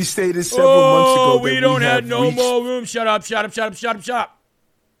 We stated several months ago that we don't have no more room. Shut up.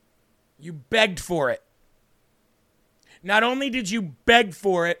 You begged for it. Not only did you beg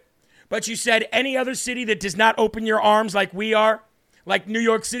for it, but you said any other city that does not open your arms like we are, like New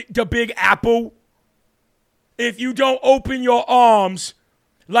York City, the Big Apple, if you don't open your arms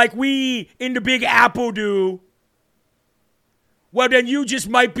like we in the Big Apple do, well, then you just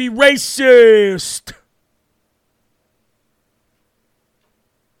might be racist.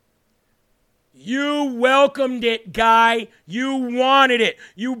 You welcomed it, guy. You wanted it.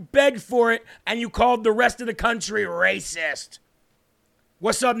 You begged for it, and you called the rest of the country racist.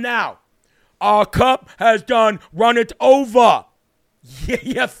 What's up now? Our cup has done run it over.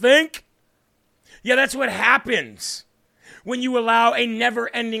 You think? Yeah, that's what happens when you allow a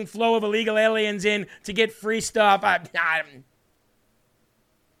never-ending flow of illegal aliens in to get free stuff. I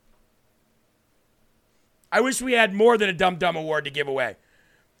wish we had more than a Dum Dum Award to give away.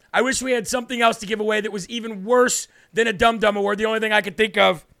 I wish we had something else to give away that was even worse than a Dum Dum Award. The only thing I could think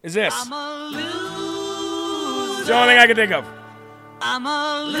of is this. I'm a loser. It's the only thing I could think of. I'm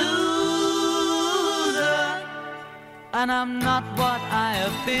a loser, and I'm not what I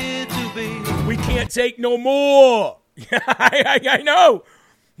appear to be. We can't take no more. I know.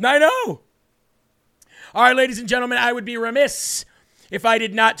 All right, ladies and gentlemen, I would be remiss if I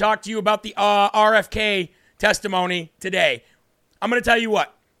did not talk to you about the RFK testimony today. I'm going to tell you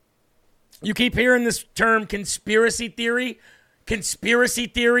what. You keep hearing this term conspiracy theory,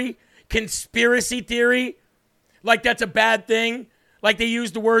 like that's a bad thing. Like they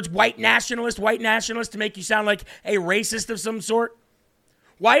use the words white nationalist to make you sound like a racist of some sort.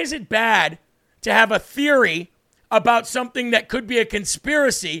 Why is it bad to have a theory about something that could be a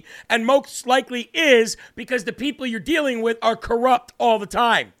conspiracy and most likely is because the people you're dealing with are corrupt all the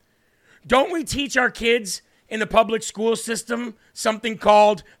time? Don't we teach our kids in the public school system something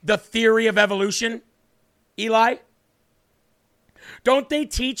called the theory of evolution? Eli? Don't they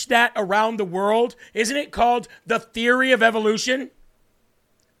teach that around the world? Isn't it called the theory of evolution?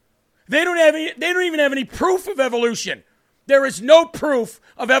 They don't even have any proof of evolution. There is no proof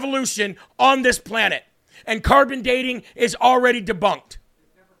of evolution on this planet. And carbon dating is already debunked.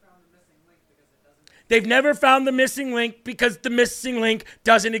 They've never found the missing link because the missing link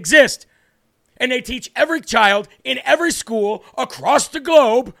doesn't exist. And they teach every child in every school across the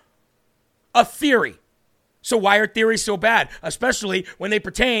globe a theory. So why are theories so bad? Especially when they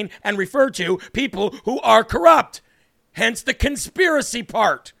pertain and refer to people who are corrupt. Hence the conspiracy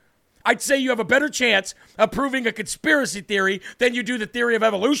part. I'd say you have a better chance of proving a conspiracy theory than you do the theory of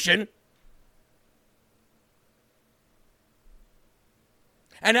evolution.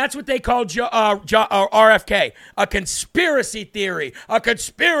 And that's what they call RFK, a conspiracy theory, a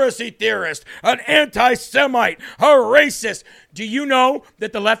conspiracy theorist, an anti-Semite, a racist. Do you know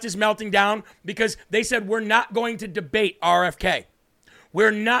that the left is melting down? Because they said we're not going to debate RFK.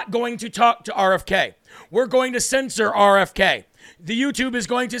 We're not going to talk to RFK. We're going to censor RFK. The YouTube is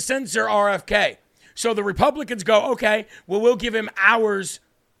going to censor RFK. So the Republicans go, okay, well, we'll give him hours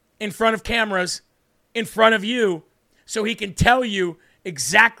in front of cameras, in front of you, so he can tell you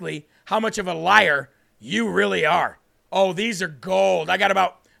exactly how much of a liar you really are. Oh, these are gold. I got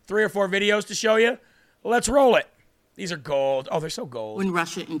about 3 or 4 videos to show you. Let's roll it. These are gold. Oh, they're so gold. When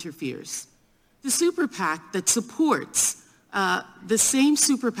Russia interferes. The super PAC that supports, the same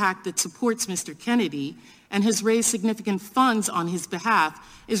super PAC that supports Mr. Kennedy and has raised significant funds on his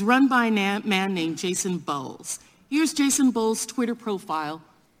behalf is run by a man named Jason Bowles. Here's Jason Bowles' Twitter profile,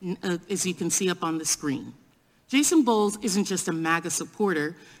 as you can see up on the screen. Jason Bowles isn't just a MAGA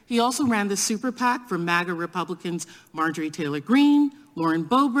supporter. He also ran the super PAC for MAGA Republicans Marjorie Taylor Greene, Lauren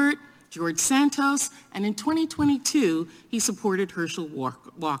Boebert, George Santos, and in 2022, he supported Herschel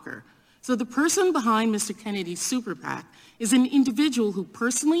Walker. So the person behind Mr. Kennedy's super PAC is an individual who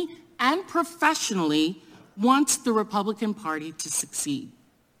personally and professionally wants the Republican Party to succeed.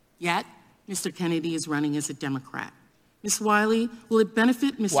 Yet, Mr. Kennedy is running as a Democrat. Ms. Wiley, will it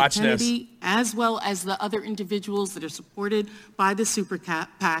benefit Mr. Kennedy as well as the other individuals that are supported by the super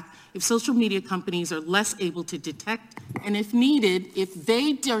PAC if social media companies are less able to detect and, if needed, if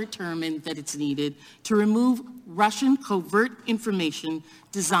they determine that it's needed, to remove Russian covert information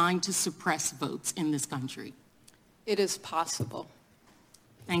designed to suppress votes in this country? It is possible.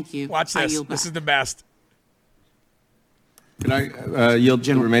 Thank you. Watch this. This is the best. Can I yield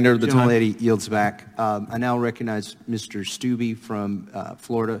the remainder of the time? Gentlelady yields back. I now recognize Mr. Steube from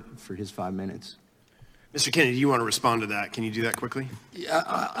Florida for his 5 minutes. Mr. Kennedy, do you want to respond to that? Can you do that quickly? Yeah,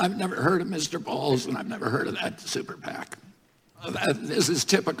 I've never heard of Mr. Bowles, and I've never heard of that super PAC. This is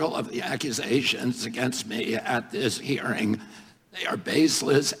typical of the accusations against me at this hearing. They are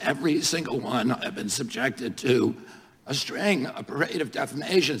baseless, every single one. I've been subjected to a parade of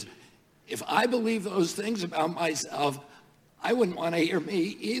defamations. If I believe those things about myself, I wouldn't want to hear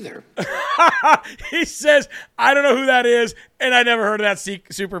me either. He says, I don't know who that is, and I never heard of that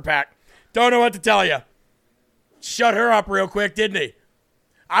super PAC. Don't know what to tell you. Shut her up real quick, didn't he?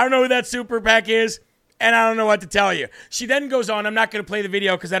 I don't know who that super PAC is, and I don't know what to tell you. She then goes on, I'm not going to play the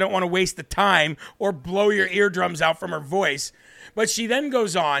video because I don't want to waste the time or blow your eardrums out from her voice, but she then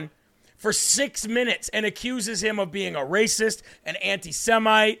goes on for 6 minutes and accuses him of being a racist, an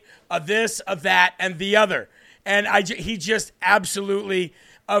anti-Semite, a this, a that, and the other. And he just absolutely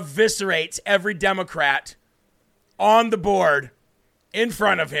eviscerates every Democrat on the board in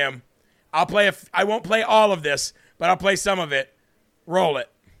front of him. I won't play all of this, but I'll play some of it. Roll it.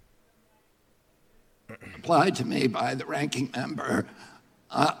 Applied to me by the ranking member.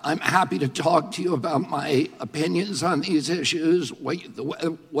 I'm happy to talk to you about my opinions on these issues,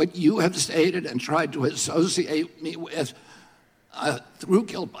 what you have stated and tried to associate me with through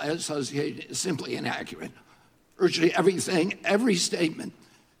guilt by association is simply inaccurate. Virtually everything, every statement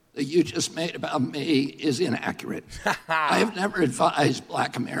that you just made about me is inaccurate. I have never advised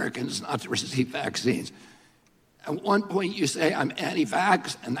Black Americans not to receive vaccines. At one point you say I'm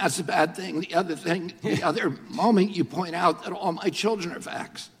anti-vax, and that's a bad thing. The other moment you point out that all my children are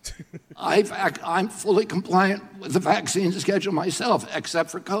vaxxed. I'm fully compliant with the vaccine schedule myself, except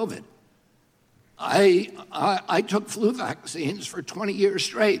for COVID. I took flu vaccines for 20 years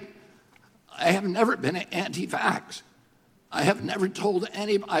straight. I have never been anti-vax. I have never told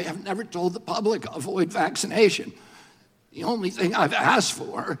the public avoid vaccination. The only thing I've asked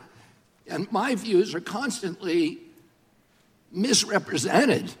for, and my views are constantly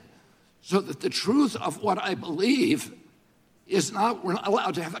misrepresented, so that the truth of what I believe is not, we're not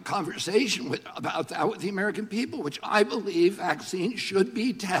allowed to have a conversation about that with the American people, which I believe vaccines should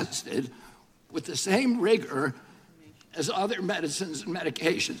be tested with the same rigor as other medicines and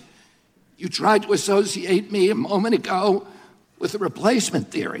medications. You tried to associate me a moment ago with the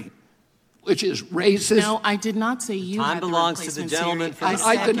replacement theory, which is racist. No, I did not say you Time had the belongs to the replacement gentleman. theory.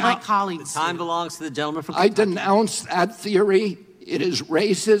 I said my colleagues. Time belongs to the gentleman from I Kentucky. denounce that theory. It is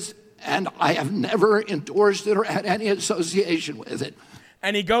racist, and I have never endorsed it or had any association with it.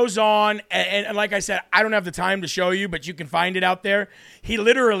 And he goes on, and like I said, I don't have the time to show you, but you can find it out there. He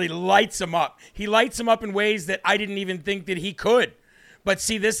literally lights him up. He lights him up in ways that I didn't even think that he could. But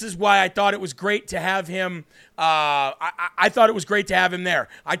see, this is why I thought it was great to have him. I thought it was great to have him there.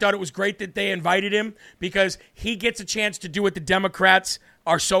 I thought it was great that they invited him because he gets a chance to do what the Democrats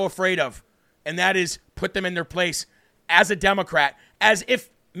are so afraid of, and that is put them in their place as a Democrat, as if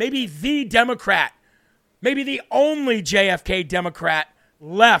maybe the Democrat, maybe the only JFK Democrat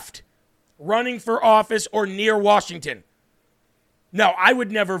left running for office or near Washington. No, I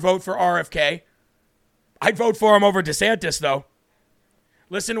would never vote for RFK. I'd vote for him over DeSantis, though.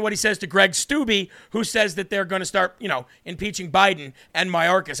 Listen to what he says to Greg Steube, who says that they're going to start, impeaching Biden and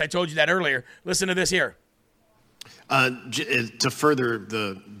Mayorkas. I told you that earlier. Listen to this here. To further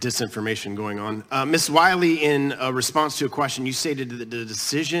the disinformation going on, Ms. Wiley, in response to a question, you stated that the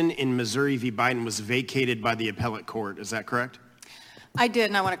decision in Missouri v. Biden was vacated by the appellate court. Is that correct? I did,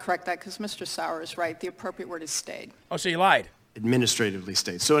 and I want to correct that because Mr. Sauer is right. The appropriate word is stayed. Oh, so you lied. Administratively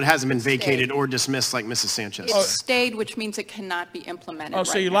stayed. So it hasn't been vacated or dismissed like Mrs. Sanchez. It's stayed, which means it cannot be implemented. Oh,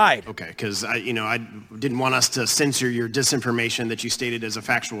 so you lied. Okay, because I didn't want us to censor your disinformation that you stated as a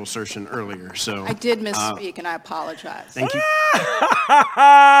factual assertion earlier. So I did misspeak, and I apologize. Thank you.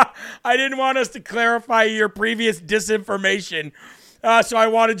 I didn't want us to clarify your previous disinformation, so I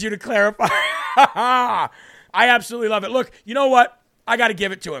wanted you to clarify. I absolutely love it. Look, you know what? I got to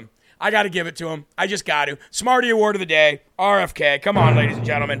give it to him. I just got to. Smarty Award of the day, RFK. Come on, ladies and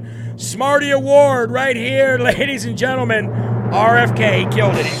gentlemen. Smarty Award right here, ladies and gentlemen. RFK, he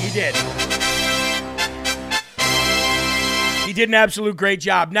killed it. He did. He did an absolute great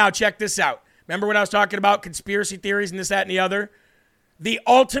job. Now, check this out. Remember when I was talking about conspiracy theories and this, that, and the other? The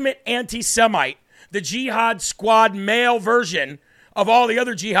ultimate anti-Semite, the Jihad Squad male version of all the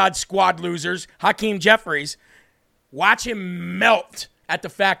other Jihad Squad losers, Hakeem Jeffries, watch him melt at the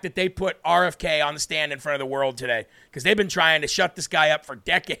fact that they put RFK on the stand in front of the world today because they've been trying to shut this guy up for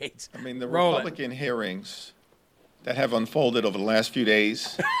decades. I mean, the Republican hearings that have unfolded over the last few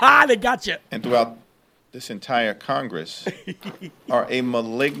days they got you. And throughout this entire Congress are a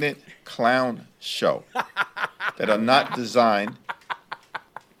malignant clown show that are not designed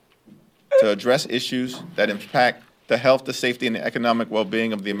to address issues that impact the health, the safety, and the economic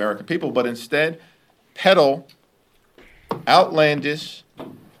well-being of the American people, but instead peddle outlandish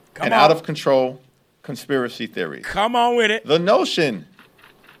and out-of-control conspiracy theories. Come on with it. The notion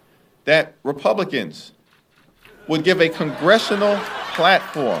that Republicans would give a congressional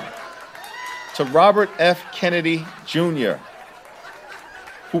platform to Robert F. Kennedy Jr.,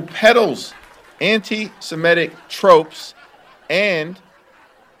 who peddles anti-Semitic tropes and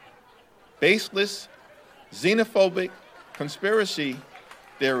baseless, xenophobic conspiracy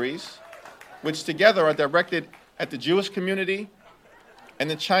theories, which together are directed at the Jewish community and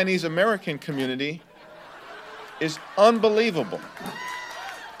the Chinese American community, is unbelievable.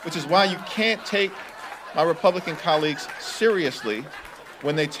 Which is why you can't take my Republican colleagues seriously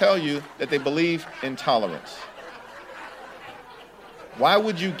when they tell you that they believe in tolerance. Why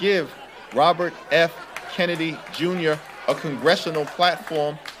would you give Robert F. Kennedy Jr. a congressional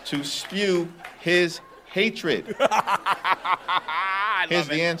platform to spew his hatred? Here's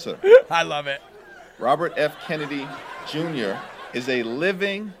the answer. I love it. Robert F. Kennedy Jr. is a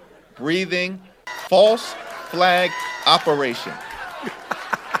living, breathing, false flag operation.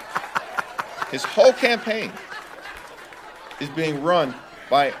 His whole campaign is being run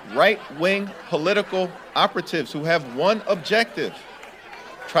by right-wing political operatives who have one objective: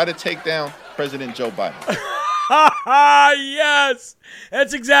 try to take down President Joe Biden. Yes,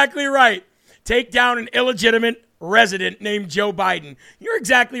 that's exactly right. Take down an illegitimate resident named Joe Biden. You're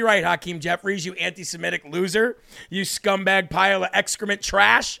exactly right, Hakeem Jeffries, you anti-Semitic loser, you scumbag pile of excrement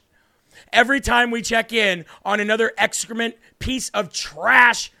trash. Every time we check in on another excrement piece of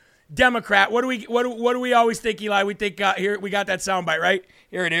trash Democrat, what do we always think, Eli? We think here we got that soundbite, right?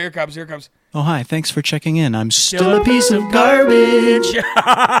 Here it comes. Oh, hi. Thanks for checking in. I'm still a piece of garbage.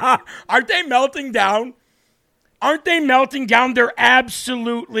 Aren't they melting down? They're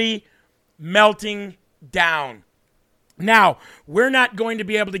absolutely melting down. Now, we're not going to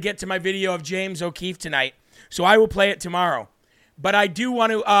be able to get to my video of James O'Keefe tonight, so I will play it tomorrow. But I do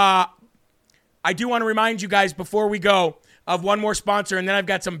want to remind you guys before we go of one more sponsor, and then I've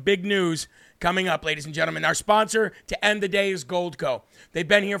got some big news coming up, ladies and gentlemen. Our sponsor to end the day is Goldco. They've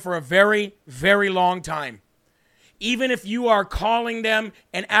been here for a very, very long time. Even if you are calling them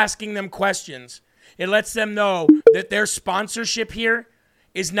and asking them questions, it lets them know that their sponsorship here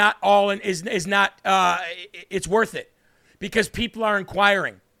is not it's worth it, because people are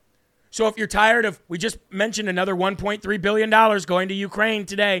inquiring. So if you're tired of, we just mentioned another $1.3 billion going to Ukraine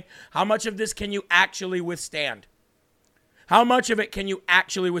today, how much of this can you actually withstand? How much of it can you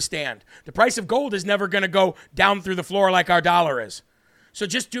actually withstand? The price of gold is never going to go down through the floor like our dollar is. So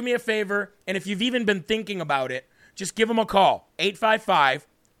just do me a favor, and if you've even been thinking about it, just give them a call,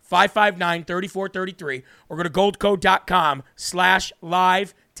 855-559-3433, or go to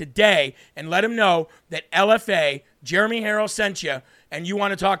goldco.com/live today and let them know that LFA, Jeremy Harrell, sent you, and you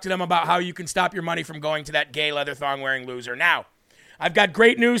want to talk to them about how you can stop your money from going to that gay leather thong-wearing loser. Now, I've got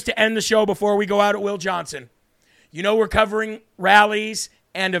great news to end the show before we go out at Will Johnson. You know we're covering rallies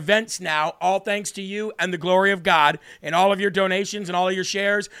and events now, all thanks to you and the glory of God and all of your donations and all of your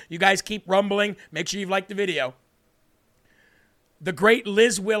shares. You guys keep rumbling. Make sure you've liked the video. The great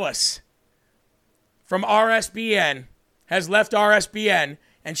Liz Willis from RSBN has left RSBN,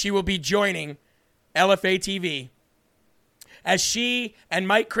 and she will be joining LFA TV as she and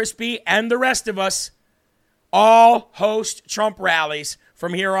Mike Crispy and the rest of us all host Trump rallies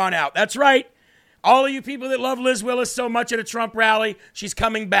from here on out. That's right. All of you people that love Liz Willis so much at a Trump rally, she's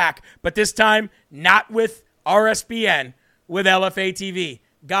coming back. But this time, not with RSBN, with LFA TV.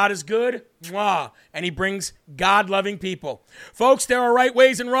 God is good, mwah, and he brings God-loving people. Folks, there are right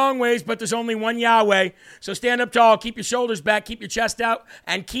ways and wrong ways, but there's only one Yahweh. So stand up tall, keep your shoulders back, keep your chest out,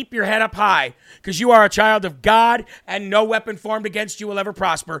 and keep your head up high, because you are a child of God, and no weapon formed against you will ever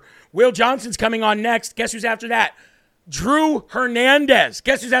prosper. Will Johnson's coming on next. Guess who's after that? Drew Hernandez.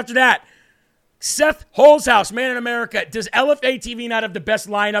 Guess who's after that? Seth Holzhaus, Man in America. Does LFA TV not have the best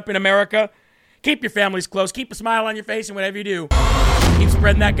lineup in America? Keep your families close. Keep a smile on your face, and whatever you do, keep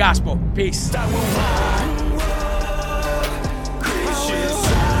spreading that gospel. Peace.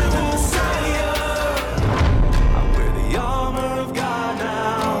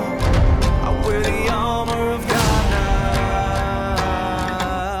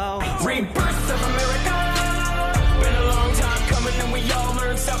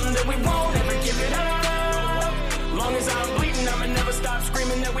 Long as I'm bleeding, I'ma never stop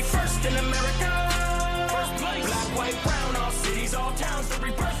screaming that we first in America.